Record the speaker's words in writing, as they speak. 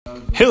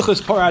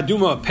Hilchos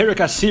Paraduma Perik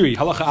Asiri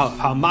Halacha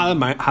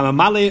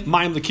Hamamale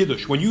Mayim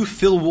Lekiddush. When you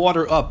fill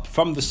water up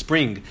from the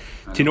spring,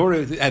 in order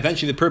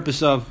eventually the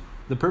purposes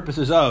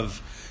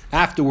of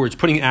afterwards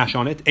putting ash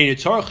on it,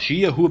 doesn't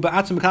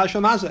have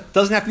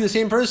to be the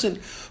same person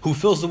who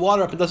fills the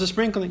water up and does the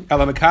sprinkling.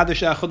 One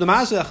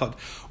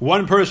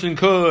person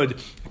could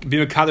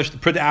be mekadosh to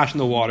put the ash in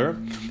the water,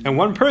 and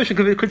one person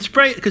could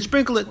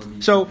sprinkle it.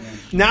 So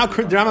now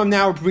the Rambam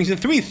now brings in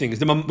three things.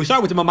 We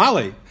start with the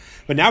mamale,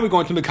 but now we're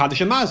going to mekadosh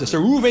and mazeh. So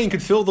Ruvain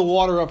could fill the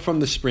water up from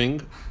the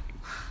spring.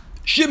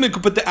 Shimon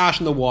could put the ash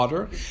in the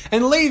water,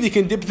 and Levi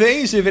can dip the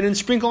aziv and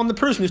sprinkle on the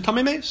person who's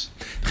tamei meis.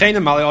 A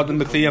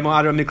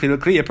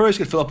person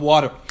could fill up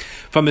water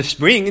from a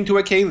spring into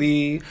a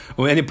keli,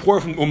 and it pour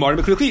from one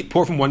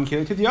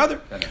keli to the other.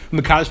 And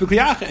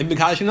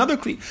mekadosh another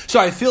kli. So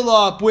I fill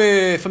up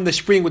from the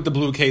spring with the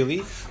blue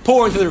keli,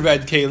 pour into the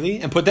red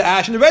keli, and put the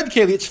ash in the red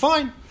keli. It's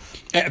fine.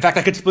 In fact,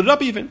 I could split it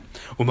up even.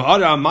 And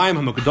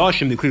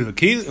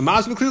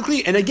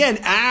again,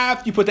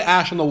 after you put the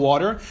ash on the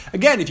water,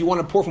 again, if you want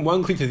to pour from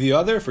one kli to the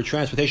other for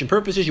transportation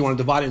purposes, you want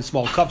to divide it in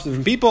small cups to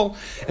different people,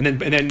 and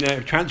then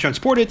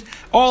transport it,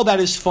 all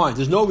that is fine.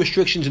 There's no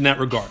restrictions in that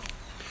regard.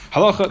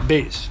 Halacha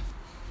beis.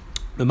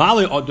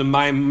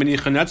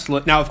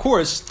 Now, of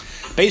course,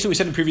 based on what we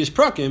said in previous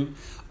prakim,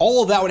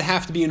 all of that would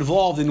have to be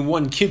involved in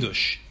one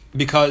kiddush,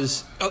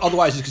 because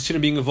otherwise it's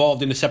considered being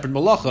involved in a separate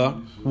malacha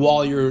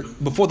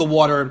before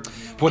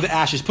the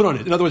ash is put on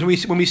it. In other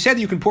words, when we said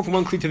that you can pour from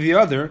one kli to the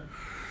other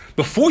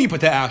before you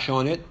put the ash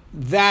on it,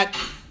 that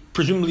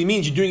presumably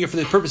means you're doing it for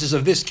the purposes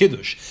of this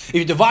kiddush. If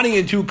you're dividing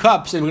it in two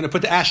cups and we're going to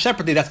put the ash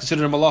separately, that's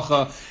considered a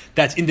malacha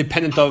that's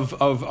independent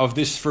of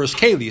this first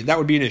keli. That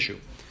would be an issue.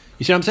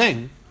 You see what I'm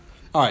saying?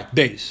 All right,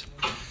 base.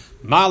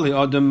 A person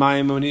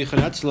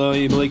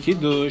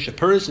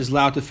is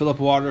allowed to fill up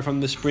water from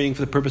the spring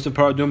for the purpose of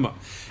paraduma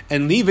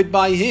and leave it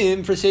by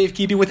him for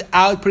safekeeping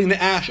without putting the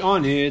ash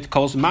on it.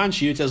 Calls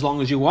manshir, as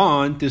long as you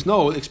want. There's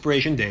no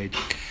expiration date.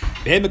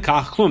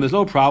 There's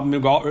no problem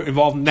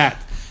involved in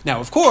that. Now,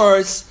 of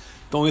course,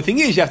 the only thing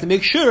is you have to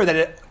make sure that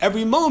at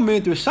every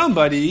moment there's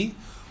somebody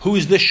who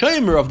is the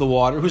shomer of the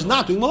water, who's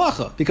not doing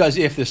malacha. Because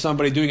if there's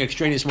somebody doing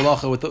extraneous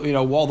malacha with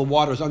while the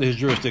water is under his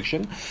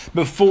jurisdiction,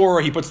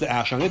 before he puts the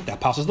ash on it, that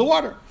passes the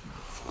water.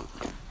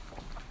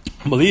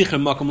 You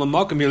can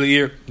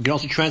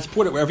also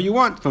transport it wherever you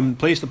want, from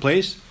place to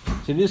place,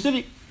 city to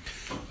city.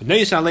 At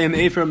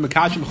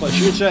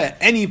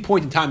any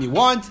point in time you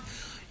want,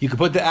 you can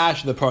put the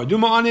ash, the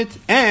paraduma on it,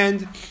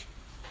 and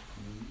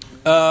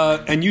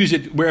use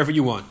it wherever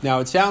you want.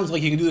 Now, it sounds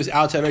like you can do this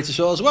outside Eretz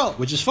Yisrael as well,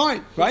 which is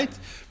fine, right?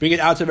 Bring it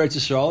outside Eretz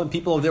Yisrael, and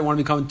people over there want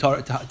to become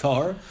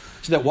tahar,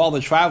 so that while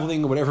they're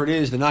traveling or whatever it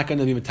is, they're not going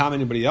to be matam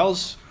anybody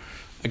else.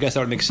 I guess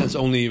that would make sense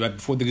only right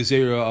before the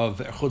gezerah of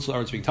chutz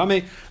la'aretz being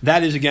tamei.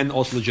 That is again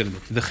also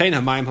legitimate. When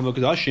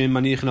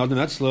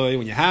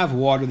you have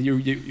water that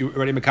you're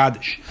already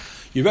mekadosh,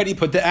 you already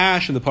put the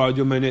ash and the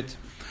paraduma in it.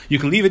 You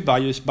can leave it by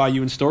you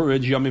in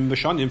storage, yamim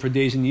v'shanim, for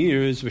days and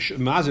years.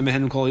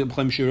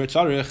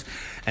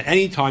 At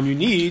any time you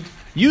need,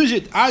 use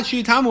it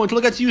until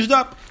it gets used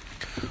up.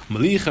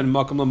 And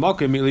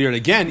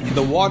again,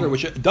 the water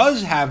which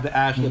does have the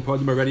ash and the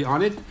paraduma already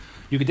on it,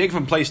 you can take it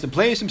from place to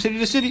place, from city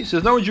to city. So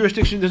there's no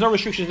restrictions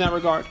in that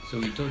regard. So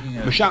we're talking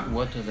about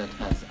water that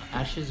has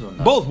ashes or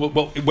not? Both.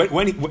 Well, we're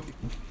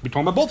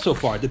talking about both so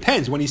far. It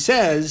depends. When he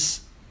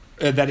says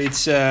that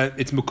it's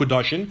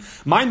mukudashin,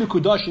 my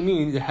mukudashin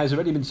means it has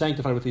already been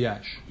sanctified with the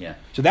ash. Yeah.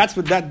 So that's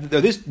what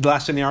this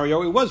last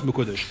scenario, it was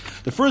mukudash.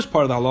 The first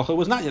part of the halacha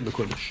was not yet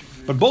mukudash.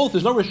 But both,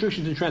 there's no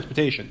restrictions in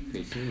transportation.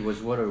 Okay, so it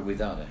was water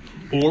without ash.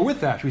 Or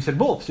with ash. We said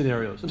both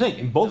scenarios. I'm saying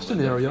in both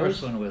scenarios. The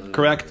first one was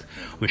correct.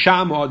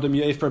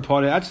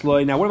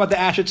 Now, what about the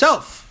ash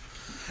itself?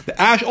 The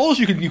ash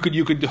also you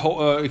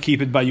could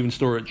keep it by you in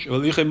storage.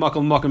 And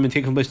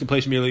take from place to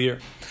place merely a year.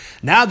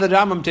 Now that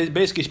Rambam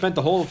basically spent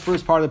the whole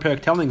first part of the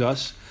parak telling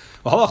us,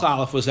 well, halacha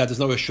aleph was that there's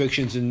no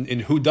restrictions in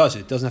who does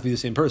it. It doesn't have to be the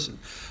same person.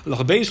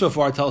 Halacha beis so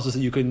far tells us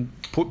that you can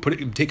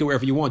take it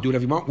wherever you want, do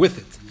whatever you want with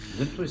it.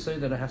 Didn't we say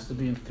that it has to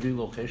be in 3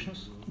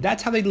 locations?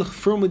 That's how they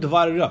firmly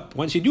divided it up.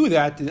 Once you do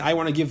that, I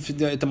want to give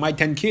to my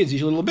 10 kids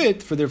each a little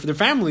bit for their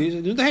families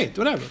and do the hate,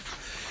 whatever.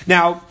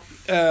 Now,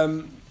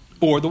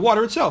 or the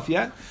water itself,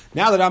 yeah.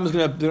 Now that Rambam is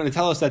going to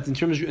tell us that in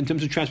terms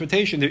of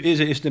transportation, there is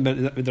a isna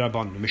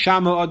b'drabanan.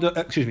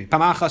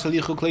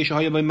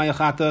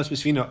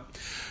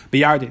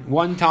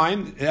 One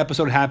time, an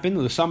episode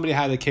happened. Somebody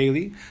had a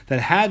keli that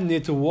had in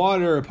it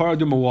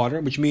paraduma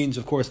water, which means,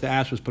 of course, the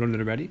ash was put on it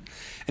already,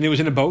 and it was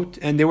in a boat,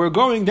 and they were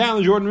going down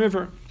the Jordan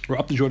River or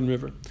up the Jordan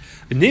River.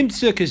 They found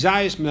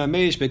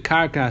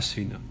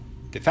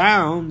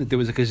that there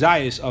was a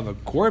kazayas of a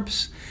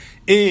corpse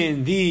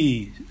in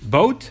the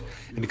boat.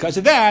 And because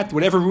of that,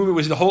 whatever room it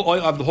was, the whole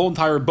oil of the whole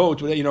entire boat,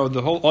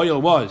 the whole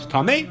oil was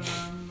tamei.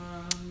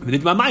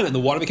 And the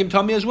water became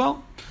tamei as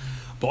well.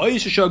 But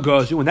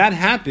when that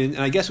happened,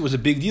 and I guess it was a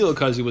big deal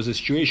because it was a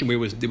situation where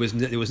it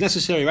was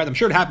necessary, right? I'm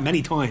sure it happened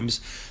many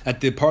times that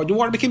the part of the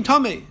water became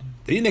tamei.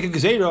 They didn't make a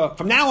gezerah.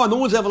 From now on, no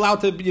one's ever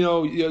allowed to,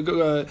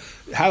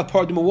 have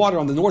paraduma water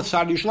on the north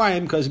side of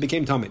Yerushalayim because it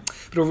became tummy.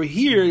 But over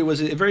here, it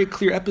was a very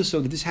clear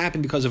episode that this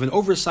happened because of an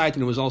oversight,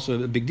 and it was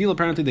also a big deal.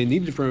 Apparently, they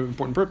needed it for an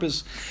important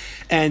purpose.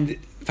 And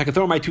if I could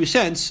throw in my 2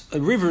 cents, a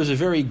river is a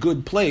very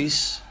good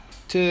place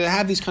to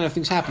have these kind of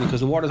things happening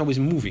because the water is always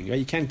moving. Right?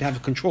 You can't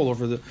have control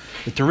over the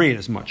terrain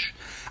as much.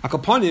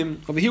 Akapanim,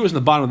 over here was in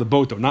the bottom of the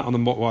boat, though, not on the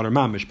water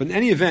mamish. But in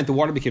any event, the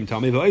water became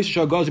tummy. When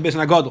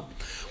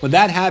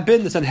that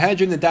happened, the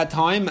Sanhedrin at that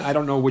time, I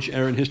don't know which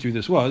era in history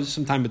this was,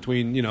 sometime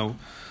between Moshe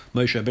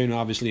Rabbeinu,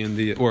 obviously,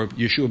 or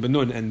Yeshua ben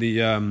Nun and the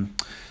end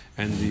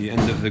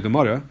of the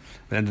Gemara,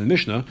 the end of the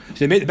Mishnah. So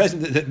they made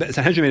the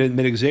Sanhedrin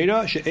made a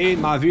gzeira she'ein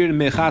ma'avir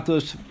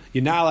mechatos.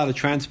 You're not allowed to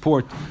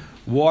transport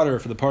water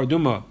for the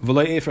paraduma,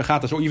 v'le'e for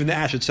chatos, or even the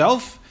ash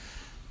itself,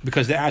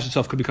 because the ash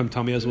itself could become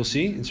tummy, as we'll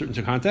see in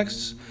certain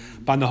contexts.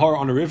 Banahar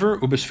on a river,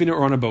 ubesfina,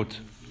 or on a boat.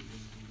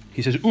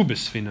 He says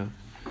ubesfina,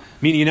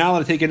 meaning you're not allowed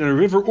to take it on a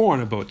river or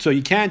on a boat. So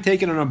you can't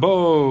take it on a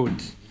boat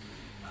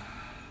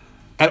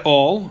at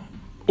all,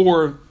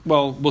 or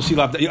we'll see.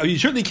 You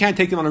certainly can't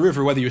take them on a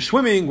river, whether you're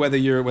swimming, whether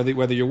you're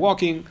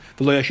walking.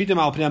 You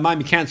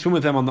can't swim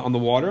with them on the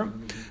water.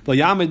 You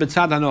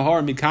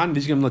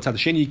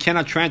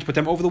cannot transport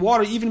them over the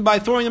water, even by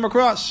throwing them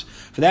across.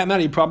 For that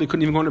matter, you probably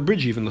couldn't even go on a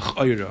bridge, even.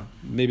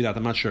 Maybe not,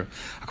 I'm not sure.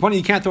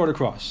 You can't throw it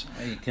across.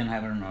 You can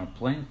have it on a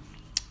plane?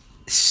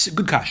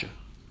 Good kasha.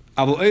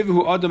 Dam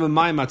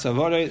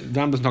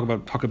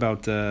doesn't talk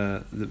about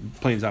the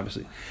planes,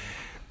 obviously.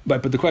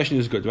 But the question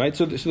is good, right?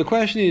 So the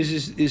question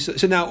is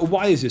so now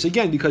why is this?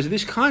 Again, because in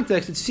this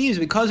context, it seems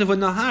because of a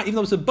nahar, even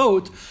though it's a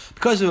boat,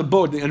 because of a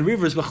boat and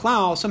rivers,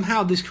 b'chlal,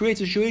 somehow this creates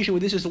a situation where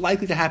this is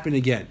likely to happen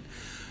again.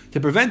 To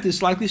prevent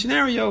this likely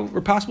scenario or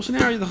possible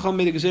scenario, the Chacham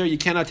made a gezerah, you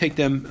cannot take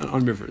them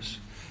on rivers.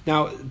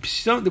 Now,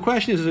 the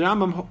question is the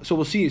Rambam. So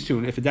we'll see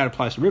soon if that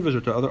applies to rivers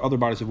or to other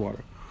bodies of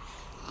water.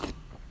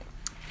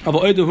 A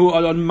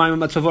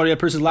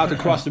person is allowed to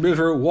cross the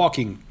river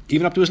walking,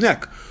 even up to his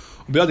neck.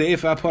 In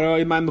his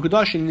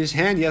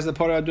hand, he has the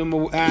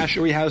paraduma ash,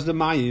 or he has the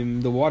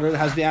mayim, the water that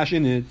has the ash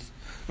in it,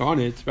 or on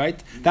it,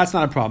 right? That's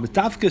not a problem. It's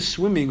dafka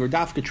swimming or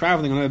dafka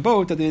traveling on a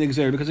boat that they didn't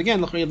exert, because again,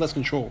 look, you have less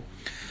control.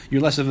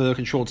 You're less of a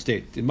controlled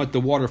state.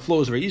 The water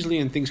flows very easily,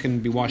 and things can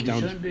be washed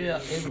down. You shouldn't be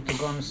able to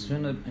go and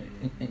swim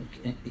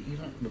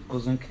even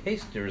because in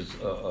case there's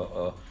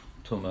a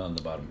tumor on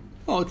the bottom.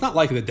 Well, it's not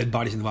likely that dead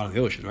bodies in the bottom of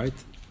the ocean, right?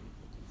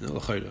 It's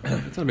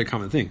not a very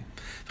common thing.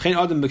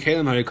 Similarly,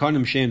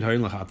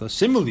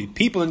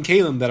 people in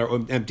kalim that are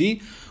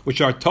empty,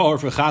 which are tahor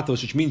for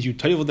chatos, which means you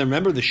toivel them.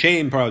 Remember the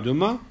shame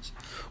paraduma,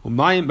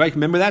 right?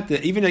 Remember that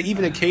even a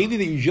keli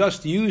that you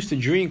just used to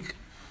drink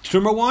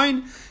truma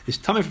wine is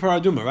tummy for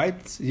paraduma, right?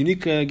 It's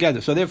unique gather.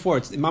 So therefore,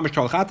 it's mamash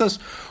tal chatos,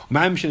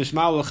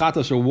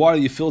 chatos, or water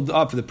you filled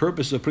up for the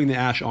purpose of putting the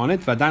ash on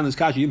it. V'adayin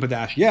l'skash, you didn't put the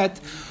ash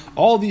yet.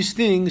 All these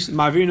things,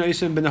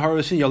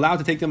 you're allowed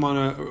to take them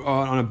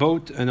on a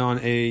boat and on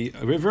a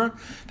river.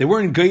 They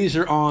weren't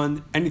geyser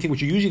on anything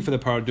which you're using for the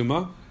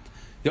paraduma.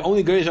 They're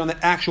only geyser on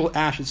the actual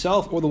ash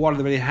itself or the water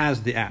that already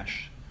has the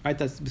ash. Right?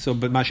 But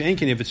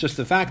masha'enkin, if it's just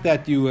the fact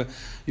that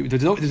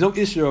there's no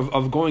issue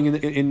of going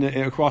in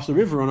across the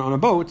river on a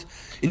boat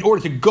in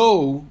order to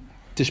go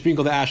to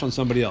sprinkle the ash on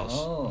somebody else.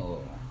 Oh.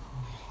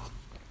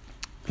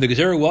 The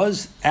gezerah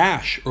was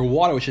ash or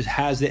water which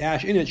has the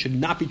ash in it should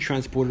not be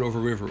transported over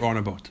a river or on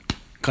a boat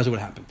because of what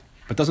happened.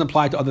 But it doesn't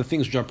apply to other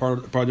things which are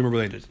paraduma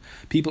related,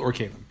 people or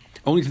kalim.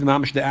 Only to the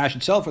mamash, the ash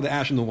itself, or the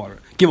ash in the water.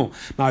 Gimel.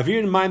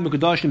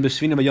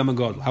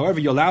 However,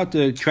 you're allowed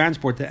to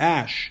transport the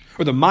ash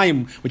or the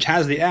mayim which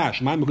has the ash,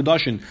 mayim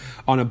mukudashin,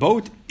 on a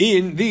boat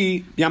in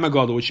the Yam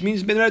HaGadol, which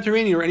means the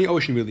Mediterranean or any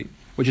ocean really,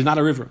 which is not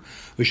a river.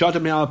 You're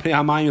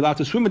allowed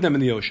to swim with them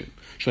in the ocean.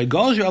 The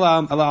only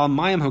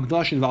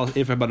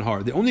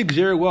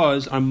gzera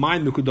was on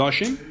mayim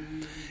mukudashin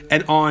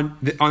and on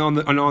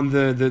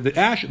the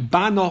ash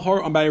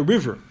banahar by a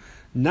river.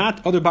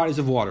 Not other bodies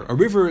of water. A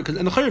river, and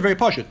the chayr is very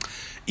pashut.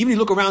 Even if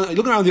you look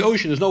around the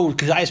ocean, there's no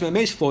kazayas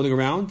me'ames floating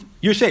around.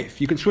 You're safe.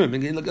 You can swim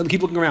and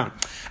keep looking around.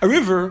 A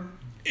river,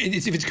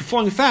 if it's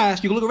flowing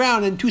fast, you can look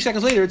around and 2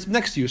 seconds later it's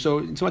next to you. So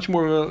it's much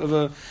more of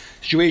a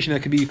situation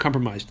that could be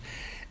compromised.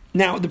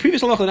 Now, the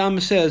previous halacha that Rambam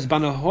says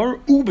banahor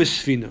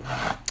ubesfina,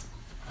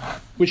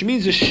 which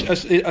means a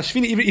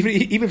sfina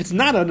even if it's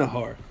not a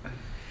nahar.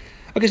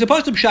 Okay, so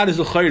pasuk pshat is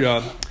the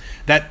chayra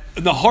that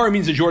nahar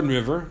means the Jordan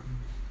River.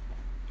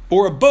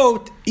 Or a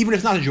boat, even if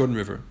it's not a Jordan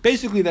River.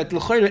 Basically, that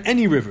l'chayra,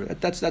 any river,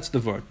 that's the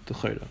word,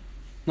 l'chayra.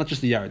 Not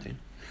just the Yarden.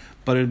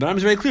 But Rambam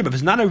is very clear. But if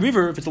it's not a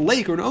river, if it's a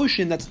lake or an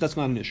ocean, that's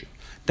not an issue.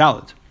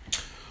 Dalet.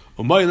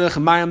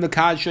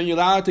 You're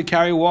allowed to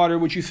carry water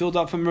which you filled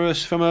up from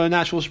a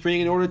natural spring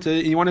in order to,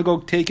 you want to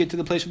go take it to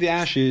the place of the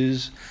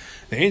ashes.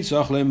 Needless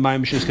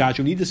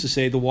to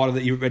say, the water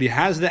that already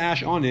has the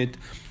ash on it.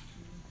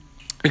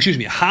 Excuse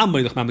me.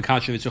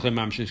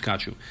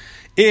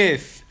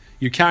 If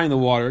you're carrying the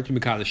water to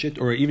Mekadesh it,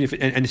 or even if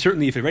and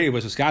certainly if it already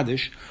was a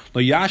Skadish,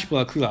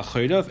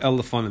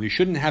 you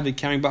shouldn't have it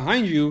carrying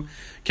behind you,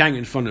 carrying it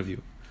in front of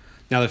you.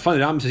 Now the fun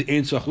Ram says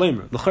Ein Tzach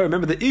Lemer.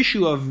 Remember the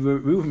issue of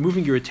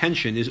moving your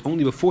attention is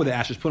only before the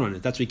ash is put on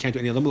it. That's why you can't do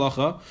any other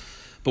malacha.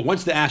 But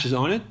once the ash is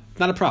on it,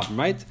 not a problem,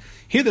 right?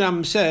 Here the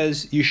Ram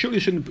says you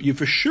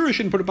for sure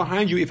shouldn't put it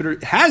behind you if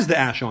it has the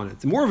ash on it.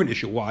 It's more of an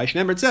issue. Why?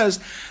 Remember it says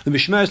the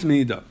Mishmeres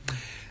L'Menida.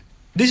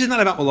 This is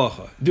not about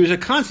malacha. There's a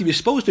concept you're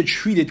supposed to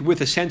treat it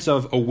with a sense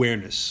of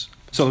awareness.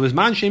 So the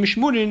Bizman Shem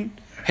Shmurin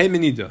Hey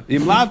Menida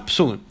Imlav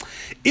Psulin.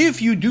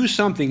 If you do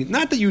something,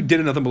 not that you did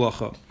another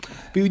malacha,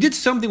 but you did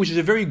something which is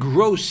a very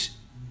gross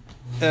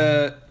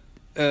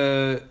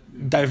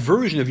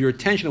diversion of your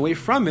attention away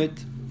from it,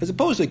 as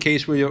opposed to a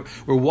case where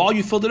while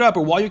you filled it up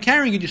or while you're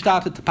carrying it, you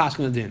stopped it to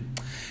paskin adin.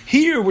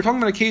 Here, we're talking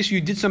about a case where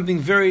you did something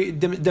very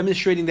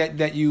demonstrating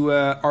that you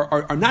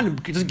are not.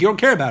 You don't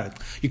care about it.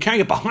 You're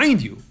carrying it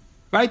behind you,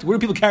 right? Where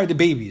do people carry the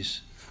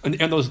babies? And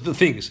the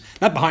things,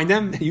 not behind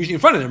them, usually in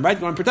front of them, right?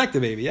 You want to protect the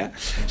baby, yeah?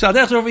 So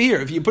that's over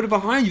here. If you put it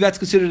behind you, that's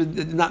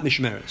considered not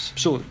mishmeres.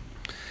 So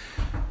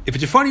if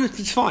it's in front of you,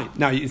 it's fine.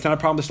 Now, it's not a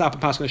problem to stop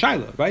at Pascha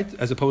Shaila, right?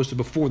 As opposed to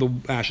before the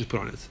ash is put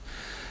on it.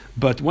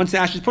 But once the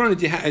ash is put on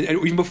it, and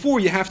even before,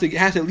 you have to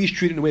at least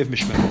treat it in a way of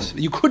mishmeres.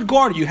 You could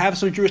guard it. You have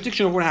some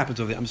jurisdiction over what happens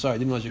over there. I'm sorry, I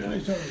didn't realize you were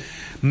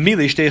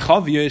Milish te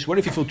chaviyos. What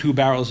if you fill 2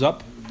 barrels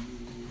up?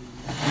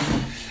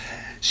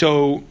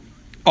 So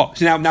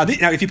now,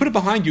 if you put it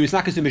behind you, it's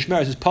not considered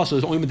mishmeres. It's possible.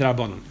 It's only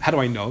midrabanan. How do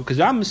I know? Because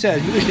Rambam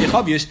says milish te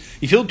chaviyos.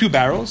 You fill 2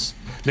 barrels.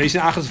 Then you say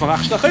achas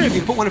v'achas tacher.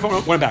 You put one in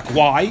front, one back.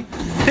 Why?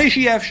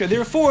 Teishi yefsha.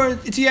 Therefore,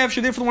 it's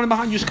yefsha. Therefore, the one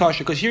behind you is kasha.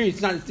 Because here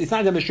it's not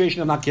a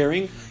demonstration of not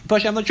caring. You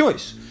probably have no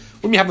choice.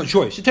 What do you have no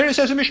choice? The Torah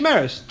says in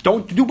mishmeres.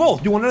 Don't do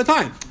both. Do one at a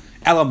time.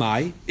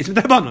 Elamai. It's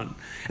midrabanan.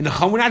 And the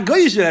chum we're not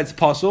goyish that's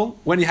possible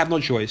when you have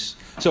no choice.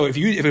 So if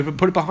you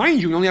put it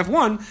behind you, you only have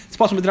one. It's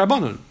possible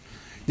midrabanan.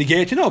 The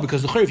get to know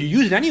because if you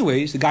use it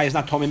anyways, the guy is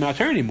not Tomei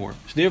Matar anymore.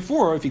 So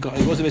therefore, if he goes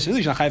to Beis Hamikdash,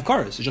 he's not Chayav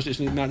Kares. It's just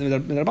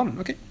midrabanan.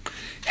 Okay.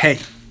 Hey.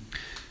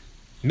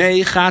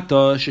 Mei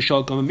chata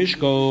sheshal kama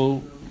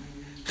mishko.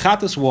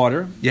 Chatas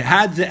water. You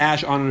had the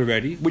ash on it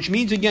already, which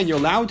means again you're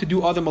allowed to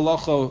do other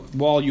malacha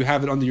while you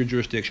have it under your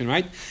jurisdiction,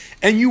 right?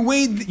 And you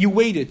weighed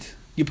it.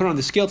 You put it on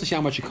the scale to see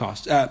how much it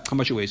costs. How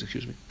much it weighs.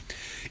 Excuse me.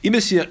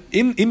 If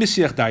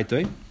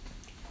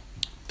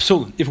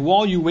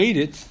while you weighed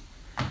it,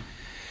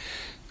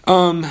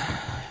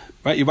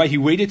 right, he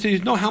waited to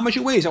know how much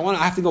it weighs. I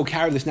have to go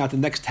carry this now to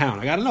the next town.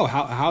 I got to know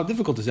how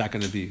difficult is that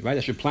going to be, right?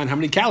 I should plan how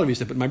many calories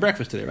to put in my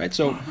breakfast today, right?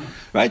 So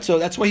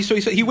that's why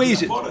he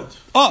weighs it.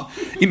 How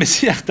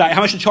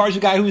much to charge the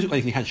guy who's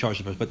he can't charge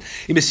the person, but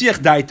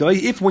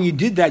if when you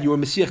did that you were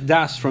mesiach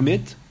das from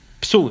it,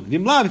 psulin.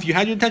 V'imlav, if you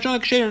had your intention on a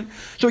ksherin.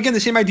 So again,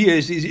 the same idea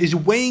is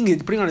weighing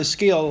it, putting it on a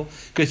scale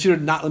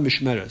considered not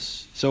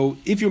l'mishmeres. So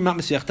if you're not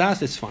mesiach das,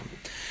 that's fine.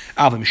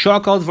 However,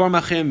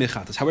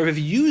 if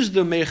you use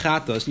the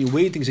mechatas and you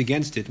weigh things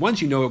against it, once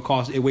you know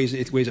it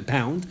weighs a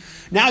pound,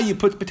 now you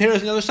put potatoes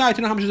on the other side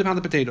to know how much is a pound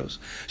of potatoes.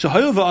 So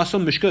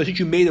since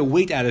you made a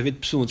weight out of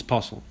it, psulin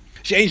possible.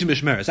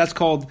 That's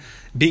called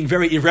being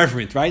very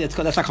irreverent, right? That's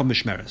not called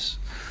mishmeres.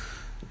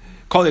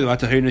 Now,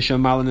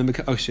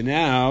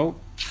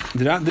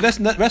 the rest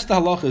of the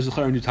halacha is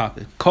a new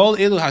topic.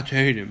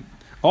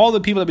 All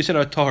the people that we said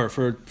are tahor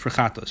for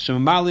chatos.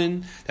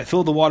 Shemamalin that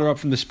fill the water up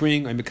from the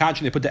spring, and mekachin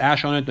they put the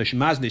ash on it. They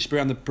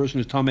spray on the person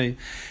who's tamei.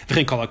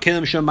 V'chein kol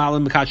hakelim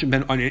shemamalin mekachin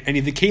on any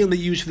of the kelim that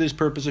you use for this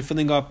purpose of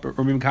filling up or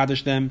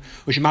mekadosh them.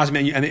 Or shemazim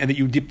and that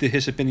you dip the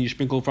hyssop in and you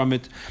sprinkle from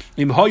it.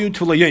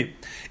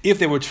 If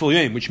they were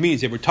tefillah, which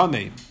means they were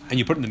tamei, and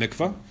you put it in the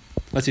mikvah.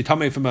 Let's say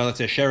tamei from a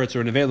sheretz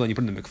or a nevela, and you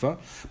put it in the mikvah,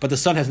 but the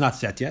sun has not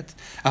set yet.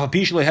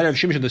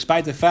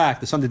 Despite the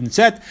fact the sun didn't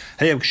set,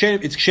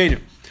 it's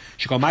kshenim.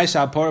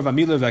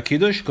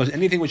 Because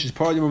anything which is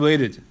party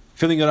related,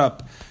 filling it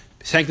up,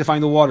 sanctifying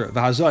the water,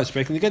 v'hazah is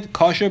breaking it,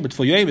 kosher, but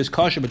for yom is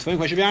kosher, but for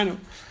yom.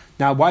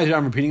 Now, why is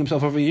Ram repeating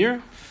himself over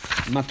here?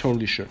 I'm not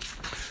totally sure.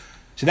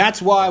 So that's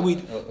why we.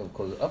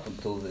 Because up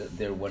until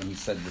there, when he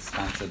said this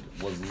concept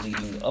was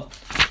leading up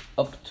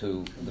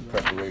to the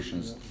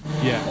preparations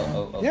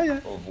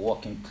of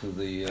walking to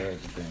the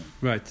thing.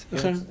 Right.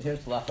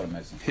 Here's Lachar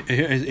Mezin.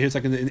 Here's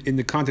like in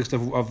the context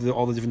of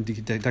all the different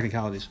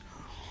technicalities.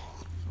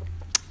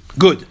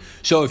 Good.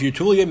 So if you're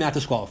totally not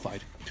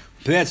disqualified,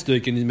 because of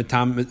the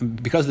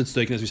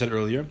tzdukin, as we said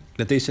earlier,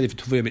 that they said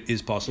if you're it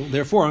is possible.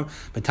 Therefore,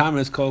 matam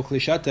is called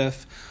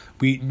klishatef.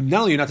 We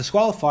not only are not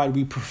disqualified,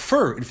 we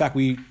prefer. In fact,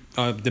 we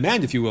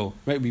demand, if you will,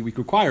 right? We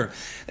require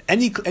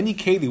any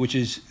keli which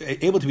is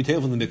able to be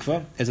taken from the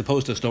mikveh, as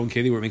opposed to a stone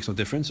keli where it makes no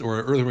difference, or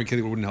an earthenware keli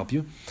where it wouldn't help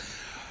you.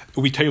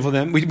 We tell you for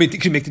them. We make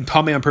them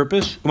tamei on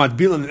purpose. And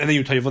then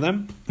you tell you for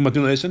them.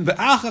 And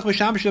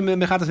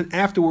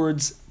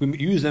afterwards, we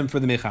use them for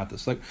the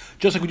mechatas,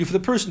 just like we do for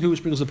the person who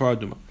sprinkles the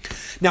paraduma.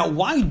 Now,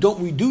 why don't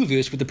we do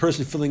this with the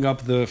person filling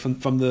up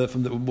from the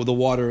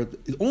water?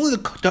 Only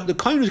the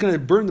kohen who's going to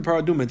burn the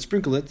paraduma and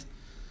sprinkle it.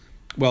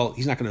 Well,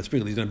 he's not going to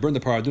sprinkle it. He's going to burn the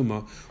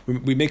paraduma.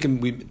 We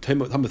tell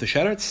him with the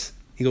sheretz.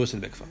 He goes to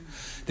the mikvah.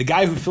 The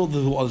guy who filled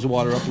the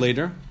water up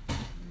later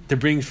to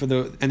bring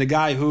and the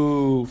guy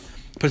who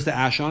puts the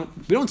ash on.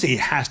 We don't say he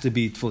has to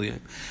be fully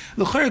in.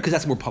 L'chayr, because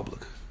that's more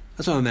public.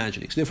 That's what I'm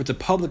imagining. So therefore, it's a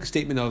public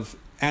statement of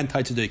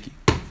anti-tzedeki.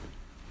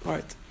 All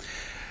right.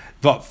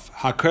 Vav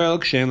hakel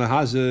kshen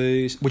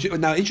lahazis. Which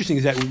now interesting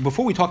is that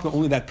before we talked about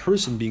only that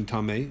person being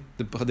tamei,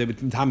 they would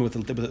tamei with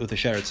the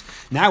sheretz.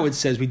 Now it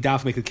says we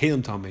daf make the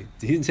kalim tamei.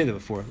 He didn't say that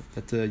before.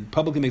 That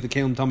publicly make the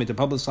kalim tamei to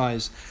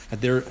publicize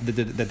that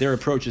their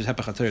approach is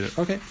hepech haTorah.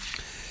 Okay.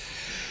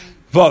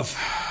 Vav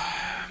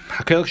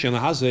hakel kshen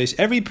lahazis.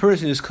 Every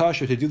person is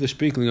kosher to do the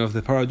sprinkling of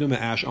the paraduma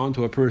ash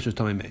onto a person's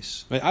tamei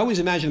mace. Right? I always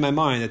imagine in my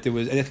mind that there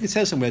was, and I think it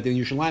says somewhere that in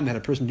Yerushalayim had a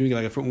person doing it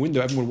like a front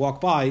window. Everyone would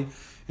walk by and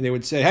they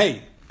would say,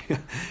 "Hey."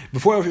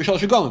 Before Shalosh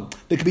Regalim,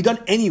 they could be done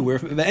anywhere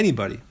by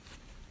anybody.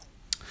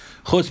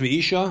 Chutz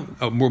meisha,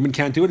 a woman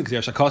can't do it because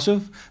there's a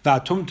kasav.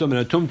 Va'tumtum and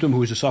a tumtum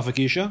who is a safek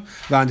isha.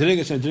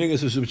 Va'andrigas and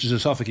andrigas which is a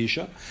safek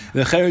isha.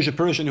 The cherish, a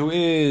person who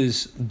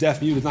is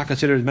deaf mute is not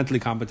considered mentally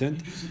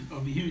competent.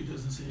 Over here it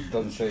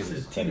doesn't say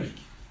it's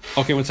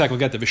Okay, 1 second, we'll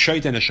get there.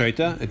 V'shaita and a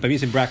shaita. It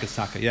means in brackets,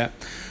 taka, yeah.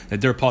 That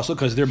they're apostle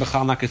because they're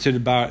b'chal not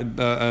considered bar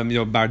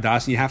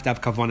das. And you have to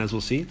have kavan, as we'll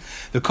see.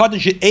 The cotton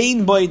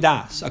she'ein boy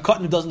das. A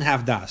cotton who doesn't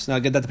have das. Now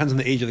again, that depends on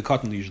the age of the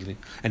cotton usually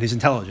and his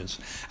intelligence.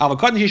 A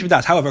cotton she'ein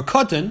das. However, a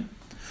cotton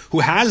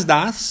who has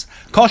das,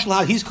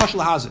 he's kosher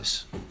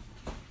lahazis.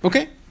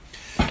 Okay.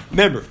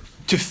 Remember,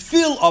 to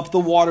fill up the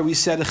water, we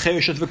said the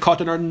cheresh of the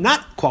cotton are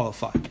not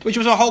qualified, which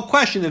was a whole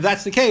question. If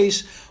that's the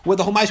case, with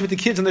the whole mice with the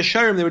kids on the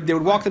shurim, they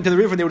would walk them to the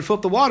river and they would fill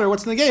up the water.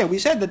 What's the negaya? We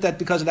said that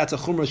because that's a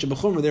chumrah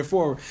shebechumrah,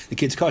 therefore the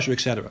kids kosher,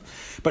 etc.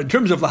 But in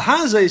terms of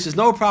lahazis, there's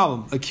no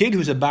problem. A kid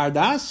who's a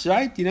bardas,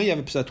 right? You have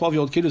a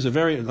 12-year-old kid who's a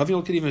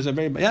 11-year-old kid even who's a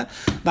very not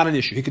an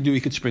issue. He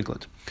could sprinkle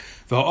it.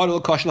 The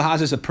ha'adol kosher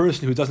lahazis, a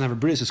person who doesn't have a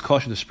bris is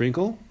kosher to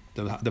sprinkle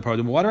the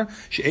paraduma water.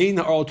 She'ein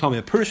ha'aral tamei.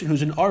 A person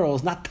who's an aral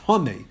is not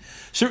tamei.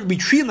 Certainly, we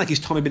treat him like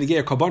he's tamei b'negei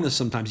or karbanis.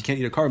 Sometimes he can't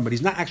eat a carbon, but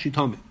he's not actually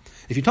tamei.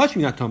 If you touch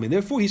him, you're not tamei.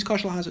 Therefore, he's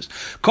kosher lahazis.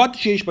 Cotton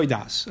sheish by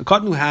das. A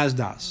cotton who has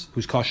das,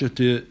 who's kosher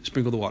to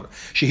sprinkle the water.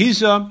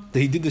 Shehiza, that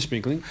he did the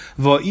sprinkling.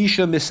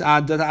 Va'isha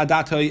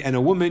mis'adatai, and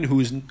a woman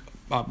who's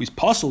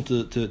puzzled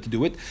to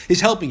do it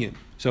is helping him.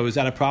 So is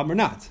that a problem or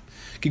not?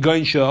 She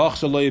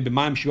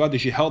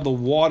held the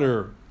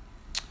water.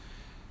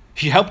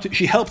 She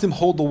helped him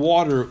hold the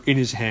water in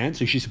his hand,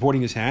 so she's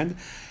supporting his hand.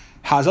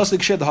 The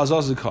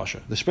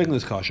sprinkling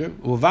is kosher.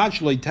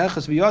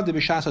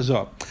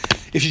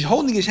 If she's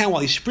holding his hand while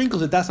he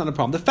sprinkles it, that's not a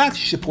problem. The fact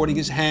she's supporting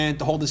his hand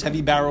to hold this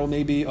heavy barrel,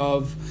 maybe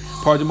of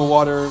paraduma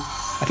water,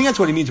 I think that's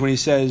what he means when he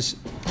says,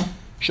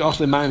 let's see what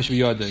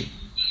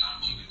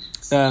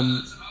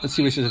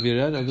he says.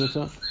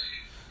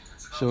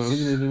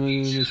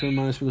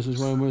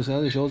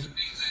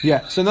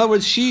 Yeah, so in other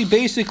words, she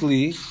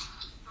basically...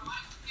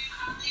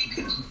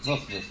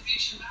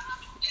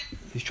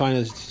 He's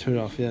trying to turn it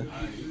off, yeah.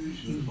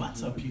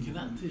 WhatsApp, you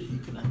cannot make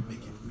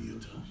it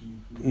mute.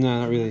 No,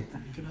 not really. You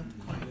cannot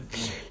quiet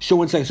it. So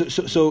 1 second.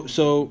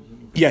 So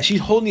yeah, she's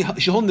holding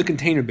the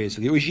container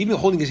basically, or she's even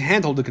holding his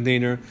hand hold the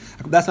container.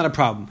 That's not a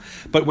problem.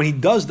 But when he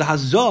does the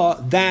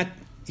hazah, that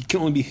it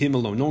can only be him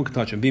alone. No one can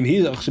touch him.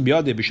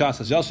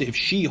 If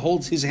she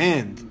holds his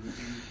hand,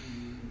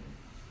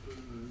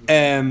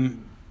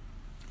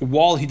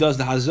 while he does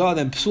the hazah,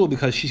 then psul,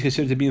 because she's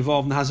considered to be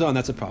involved in the hazah, and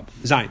that's a problem.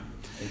 Zayin.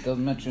 It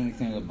doesn't mention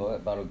anything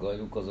about a goy,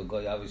 because a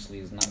goy obviously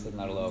is not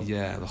allowed.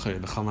 Yeah, not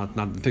in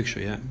the picture.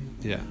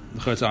 Yeah.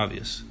 It's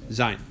obvious.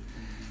 Zayin.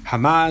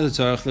 Hamaz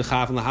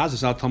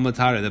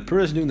the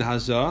person doing the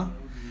hazah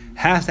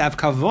has to have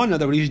kavanah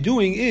that what he's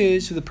doing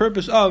is for the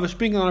purpose of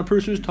sprinkling on a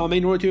person's tamei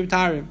in order to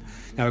retire him.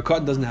 Now a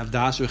cotton doesn't have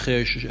das or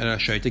cheresh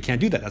shaita, can't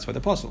do that. That's why the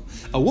apostle.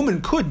 A woman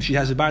could, she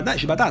has a bar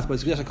das, but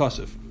it's just a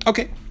kosef.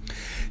 Okay.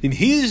 In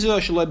his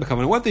shaloi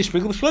b'kavana, what if they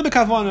sprinkle shaloi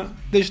b'kavana?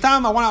 There's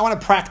time I want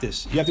to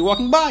practice. You have to be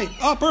walking by.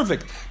 Oh,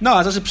 perfect.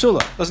 No, that's a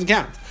psula. Doesn't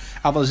count.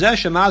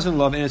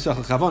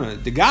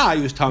 The guy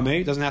who's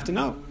tamei doesn't have to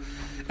know.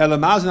 Whether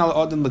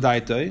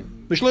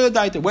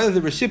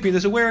the recipient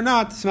is aware or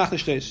not,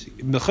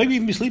 the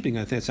even be sleeping.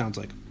 I think it sounds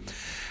like.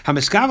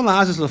 If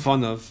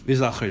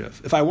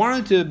I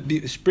wanted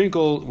to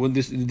sprinkle in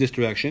this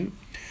direction,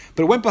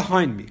 but it went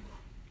behind me,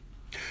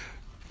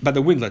 by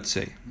the wind, let's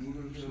say.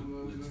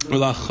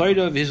 What?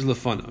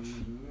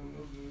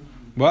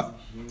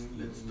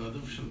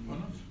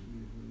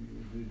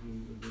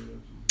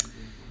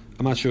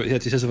 I'm not sure. He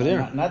says over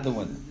there. Not the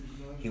wind.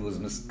 He was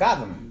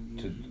miskavim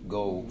to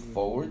go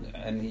forward,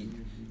 and he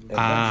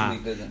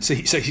eventually didn't. So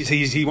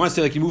he wants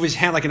to move his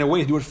hand in a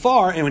way to do it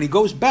far, and when he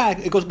goes back,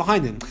 it goes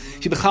behind him.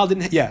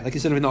 Like he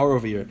said in the R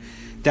over here,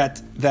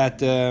 that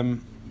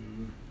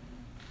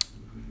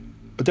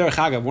Derech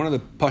Agav, one of the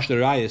Pashta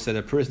Rayas that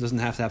a person doesn't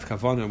have to have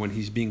kavanah when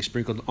he's being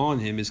sprinkled on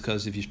him is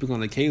because if you sprinkle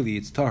on a keli,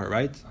 it's tahar,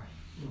 right?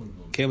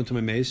 Keli to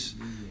my mace,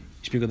 you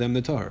sprinkle them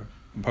the tahar,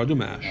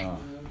 paraduma ash.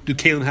 Do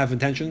kalim have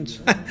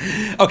intentions?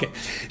 Okay,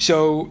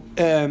 so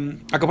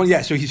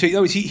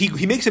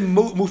he makes a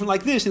movement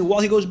like this, and while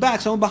he goes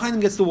back, someone behind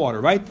him gets the water,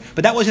 right?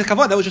 But that was his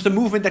kavanah. That was just a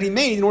movement that he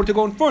made in order to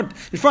go in front.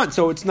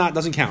 So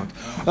doesn't count.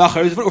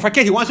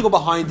 He wants to go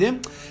behind him,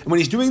 and when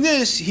he's doing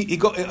this,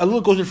 a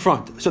little goes in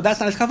front. So that's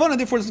not his kavanah.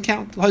 Therefore, it doesn't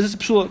count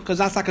because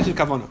that's not considered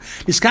kavanah.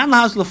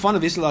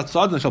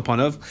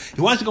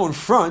 He wants to go in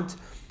front,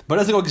 but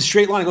doesn't go a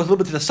straight line. It goes a little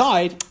bit to the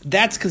side.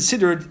 That's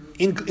considered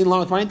in line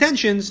with my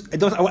intentions. I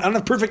don't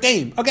have perfect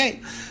aim.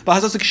 Okay, but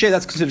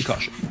that's considered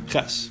kosher.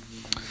 Yes.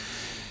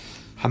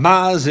 When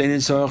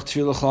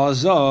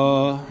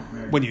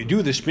you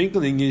do the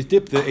sprinkling, you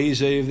dip the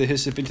ezev, the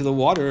hyssop, into the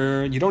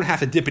water. You don't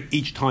have to dip it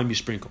each time you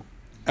sprinkle.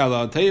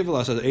 You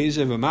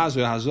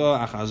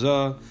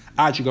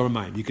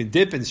can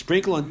dip and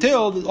sprinkle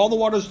until all the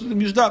water is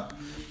used up.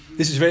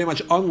 This is very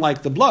much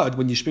unlike the blood.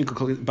 When you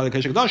sprinkle by the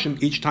Kodesh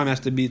HaKodashim, each time has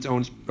to be its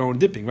own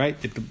dipping, right?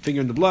 Dip the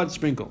finger in the blood,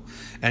 sprinkle.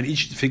 And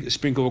each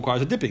sprinkle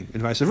requires a dipping,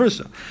 and vice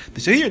versa.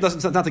 So here,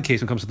 it's not the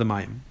case when it comes to the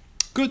mayim.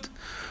 Good.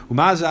 You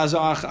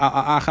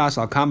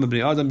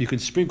can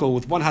sprinkle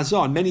with one hazah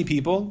on many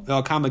people,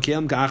 or many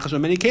kelim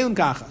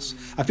kachas.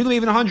 I feel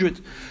even 100.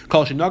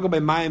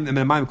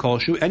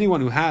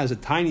 Anyone who has the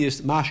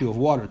tiniest mashu of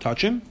water,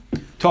 touch him.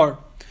 Tar.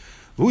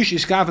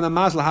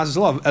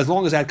 As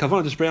long as I had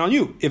kavanah to spray on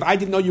you. If I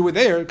didn't know you were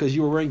there because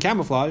you were wearing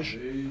camouflage,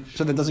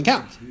 so that doesn't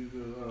count.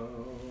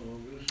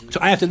 So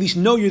I have to at least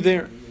know you're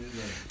there.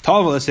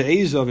 I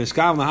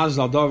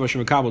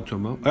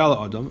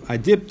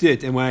dipped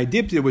it, and when I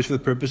dipped it was for the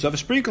purpose of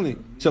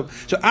sprinkling. So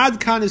ad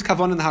kan is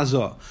kavanah and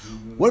hazah.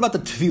 What about the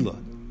tefillah?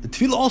 The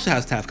tefillah also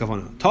has to have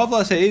kavanah.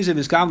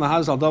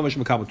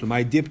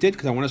 I dipped it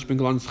because I want to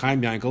sprinkle on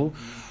Chaim Yankel,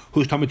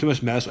 who's coming to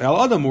us mess, or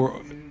on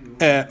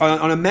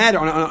a matter,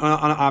 on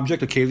an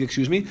object, or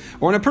keli,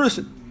 or on a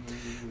person.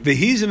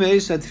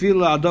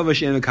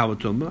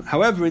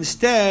 However,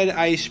 instead,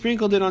 I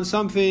sprinkled it on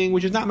something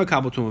which is not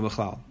makabel tumah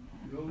b'chlal,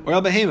 or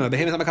el behema.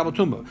 Behema is not makabel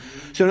tumah.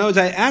 So in other words,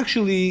 I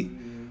actually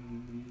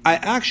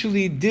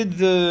did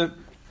the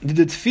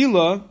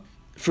tefillah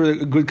for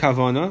a good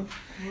kavana,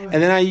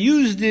 and then I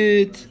used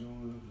it.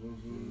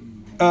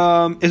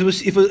 It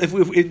was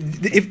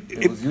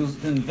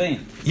used in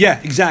vain. Yeah,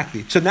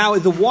 exactly. So now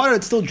the water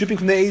that's still dripping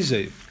from the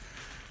ezev.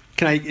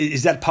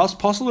 Is that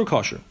possible or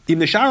kosher? If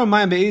there's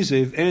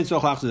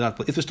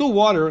still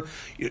water,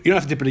 you don't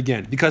have to dip it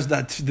again because the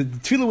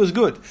tefillah was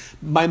good.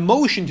 My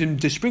motion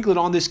to sprinkle it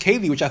on this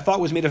keli, which I thought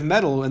was made of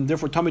metal and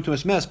therefore tummy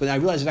tumas mess, but I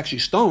realized it's actually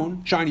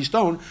stone, shiny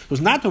stone. It was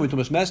not tummy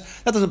tumas mess.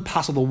 That doesn't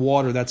possible the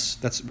water that's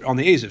on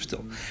the ezev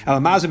still.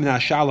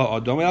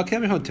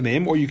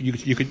 Or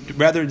you could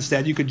rather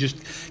instead you could just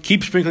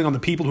keep sprinkling on the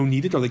people who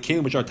need it, or the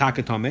kelim which are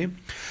takatame.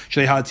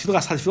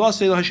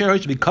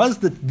 Because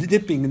the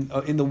dipping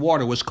in the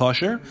water was kosher,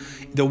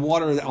 the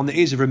water on the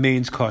ezev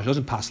remains kosher,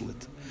 doesn't passel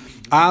it.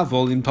 If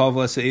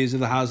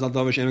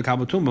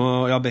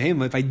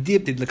I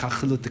dipped it to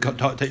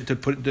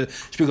put the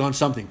sprinkle on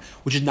something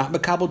which is not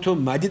makabel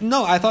tumah, I didn't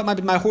know. I thought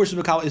my horse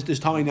is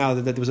tummy now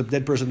that there was a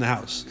dead person in the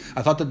house.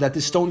 I thought that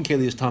this stone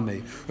keli is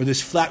tummy, or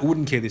this flat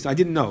wooden keli. I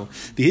didn't know.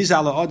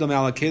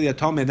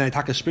 And then I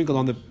took a sprinkle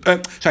on the.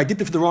 So I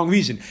dipped it for the wrong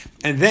reason,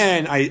 and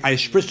then I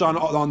spritzed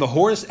on the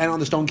horse and on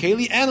the stone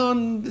keli and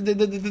on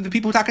the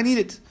people who need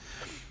it.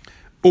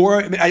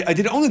 Or I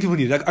did it only people who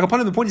need it.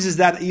 The point is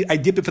that I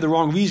dipped it for the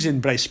wrong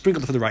reason, but I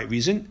sprinkled it for the right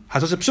reason.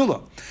 Hazos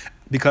psula,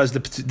 because the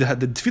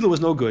tefillah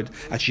was no good.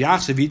 You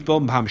have to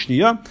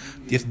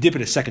dip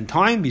it a second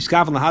time.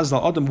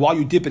 While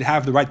you dip it,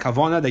 have the right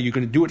kavanah that you're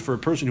going to do it for a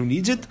person who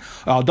needs it,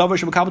 or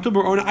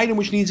an item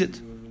which needs it.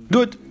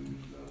 Good.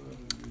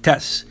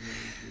 Test.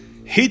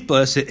 I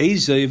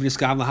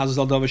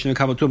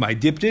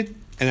dipped it,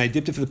 and I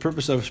dipped it for the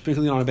purpose of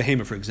sprinkling it on a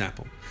behemoth, for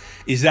example.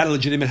 Is that a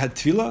legitimate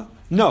tefillah?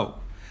 No.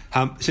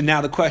 So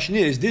now the question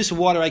is, this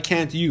water I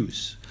can't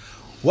use.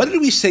 What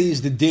did we say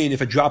is the din if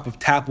a drop of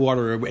tap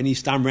water or any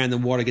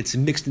random water gets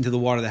mixed into the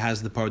water that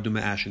has the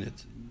paraduma ash in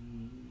it?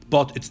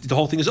 But the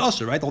whole thing is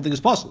usher, right? The whole thing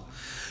is possible.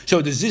 So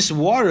does this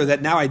water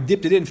that now I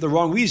dipped it in for the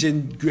wrong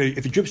reason,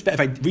 if it drips back,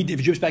 if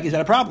it drips back, is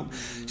that a problem?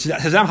 So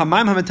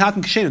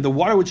the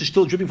water which is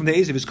still dripping from the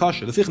ezev is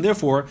kosher.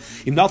 Therefore,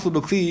 if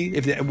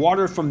the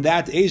water from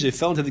that ezev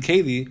fell into the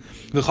keli,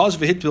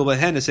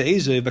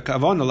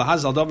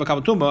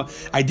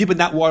 I dip in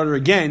that water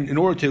again in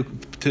order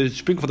to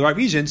sprinkle for the right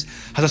reasons.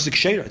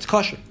 It's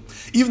kosher.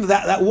 Even though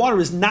that water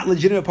is not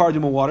legitimate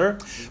paraduma water,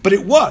 but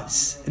it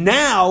was.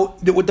 Now,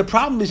 what the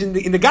problem is in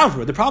the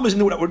gavra. The problem is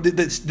in what I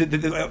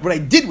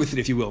did with it,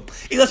 if you will.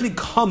 It doesn't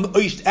become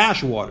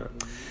ash water.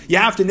 You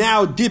have to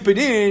now dip it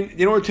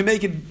in order to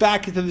make it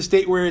back into the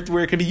state where it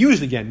can be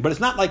used again. But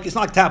it's not like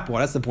tap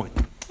water. That's the point.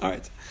 All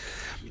right.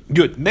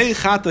 Good.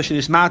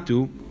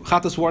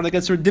 Chatas water that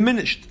gets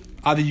diminished.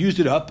 Either used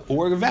it up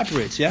or it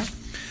evaporates. Yeah.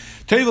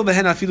 You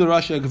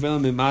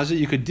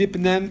could dip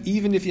in them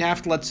even if you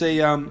have to, let's say,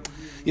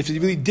 you have to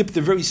really dip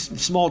the very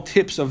small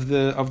tips of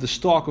the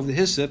stalk of the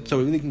hyssop so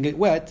it really can get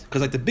wet.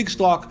 Because like the big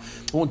stalk,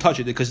 I won't touch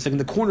it because it's like in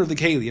the corner of the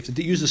keli. You have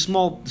to use the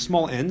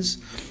small ends.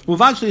 Well,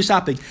 eventually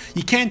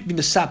you can't be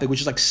misapik,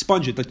 which is like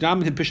sponge it. Like the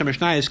Rambam in Pesha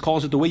Mishnayos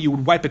calls it the way you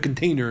would wipe a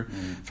container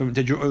from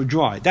to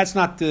dry. That's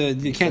not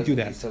you can't do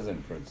that. He says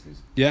in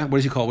parentheses. Yeah, what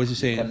does he call? What is he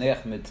saying?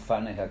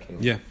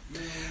 Yeah.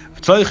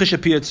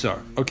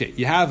 Okay,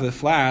 you have a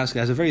flask that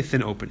has a very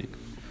thin opening.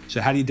 So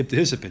how do you dip the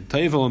hyssop in?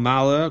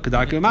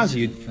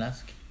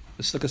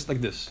 It's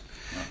like this.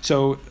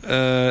 So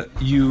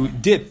you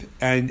dip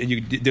and you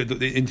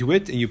into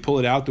it and you pull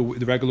it out the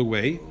regular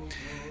way.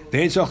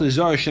 Each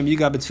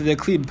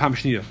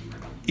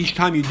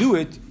time you do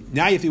it,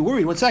 now if you're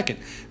worried, 1 second,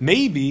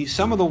 maybe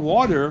some of the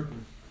water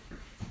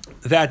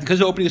that, because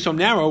the opening is so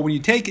narrow, when you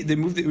take it,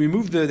 remove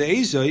the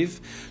azoiv,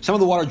 some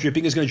of the water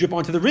dripping is going to drip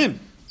onto the rim.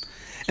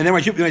 And then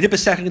when I dip a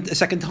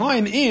second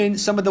time in,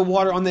 some of the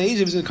water on the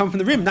aziv is going to come from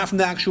the rim, not from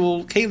the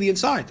actual keli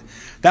inside.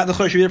 That the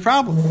should be a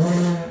problem.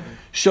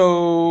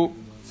 So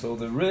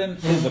the rim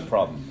is a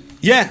problem.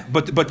 Yeah,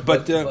 but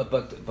bits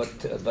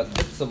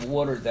of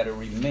water that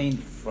remain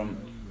from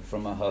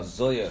a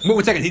hazoya. Wait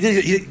 1 second. He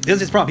does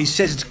this problem. He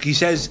says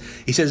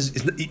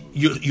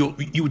you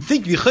would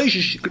think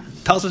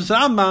Yicheshish tells us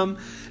Rambam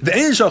the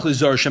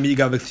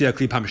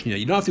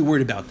you don't have to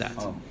worry about that.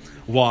 Oh.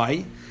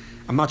 Why?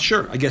 I'm not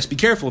sure. I guess be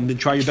careful and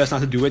try your best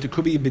not to do it. It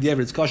could be b'diavad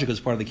it's kosher because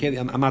it's part of the keli.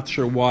 I'm not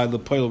sure why the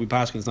poil will be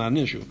passing. It's not an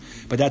issue,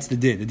 but that's the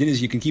din. The din is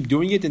you can keep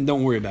doing it and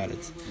don't worry about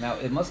it. Now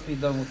it must be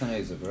done with an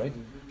azav, right?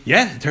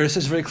 Yeah, Torah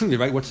says very clearly,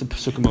 right? What's the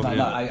psukim over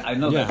here? I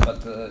know that,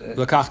 but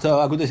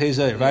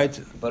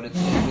right? But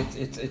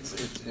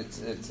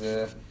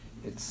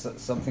it's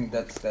something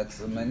that's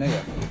a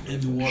meneya.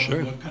 And water,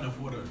 sure. What kind of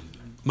water?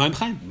 Ma'im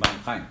chaim.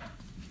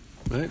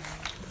 Right.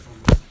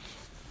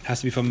 Has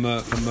to be from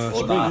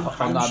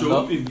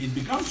spring. It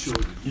becomes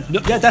short. Yeah. No,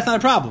 that's not a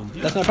problem.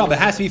 Yeah. That's not a problem.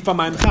 It has to be from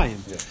Ma'im Chaim.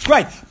 Yeah.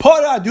 Right.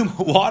 Para Adum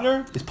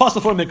water is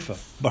possible for a mikveh,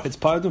 but it's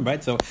Para Adum,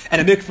 right? So,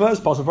 and a mikveh is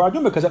possible for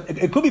Adum because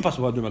it could be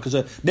possible for Adum because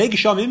a Meg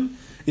Shamim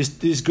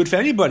is good for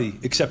anybody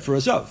except for a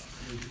Zav.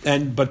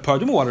 But Para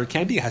Adum water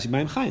can be, it has to be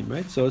Ma'im Chaim,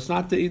 right? So it's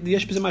not the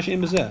Yesh B'zeh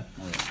Mashim B'zeh.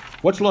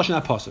 What's the Lashon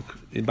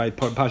HaPasuk by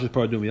Pashas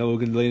Para Adum? Yeah, we're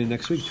going to lay it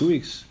next week, 2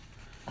 weeks.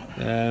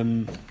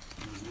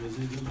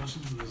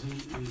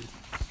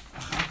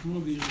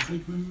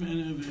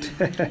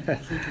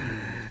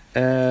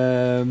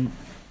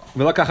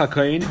 Velakach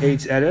hakain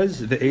eitz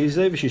erez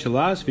ve'ezeh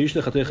v'shishalas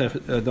v'yishlech atech.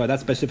 No,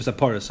 that's by Sifas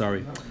Apara.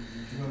 Sorry.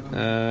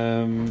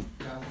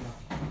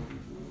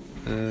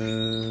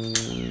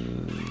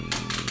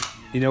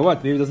 You know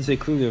what? Maybe it doesn't say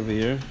clearly over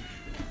here.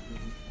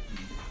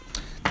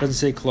 It doesn't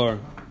say klar.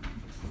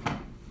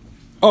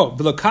 Oh,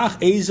 velakach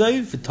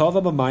ezeh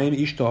v'tava b'mayim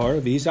ish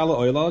tahar v'yisala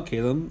oila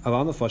kelim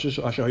avam nefashes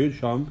asher hayud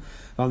sham.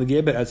 On the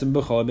Gebe Etzim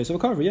Bechol Base of a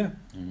carver, yeah.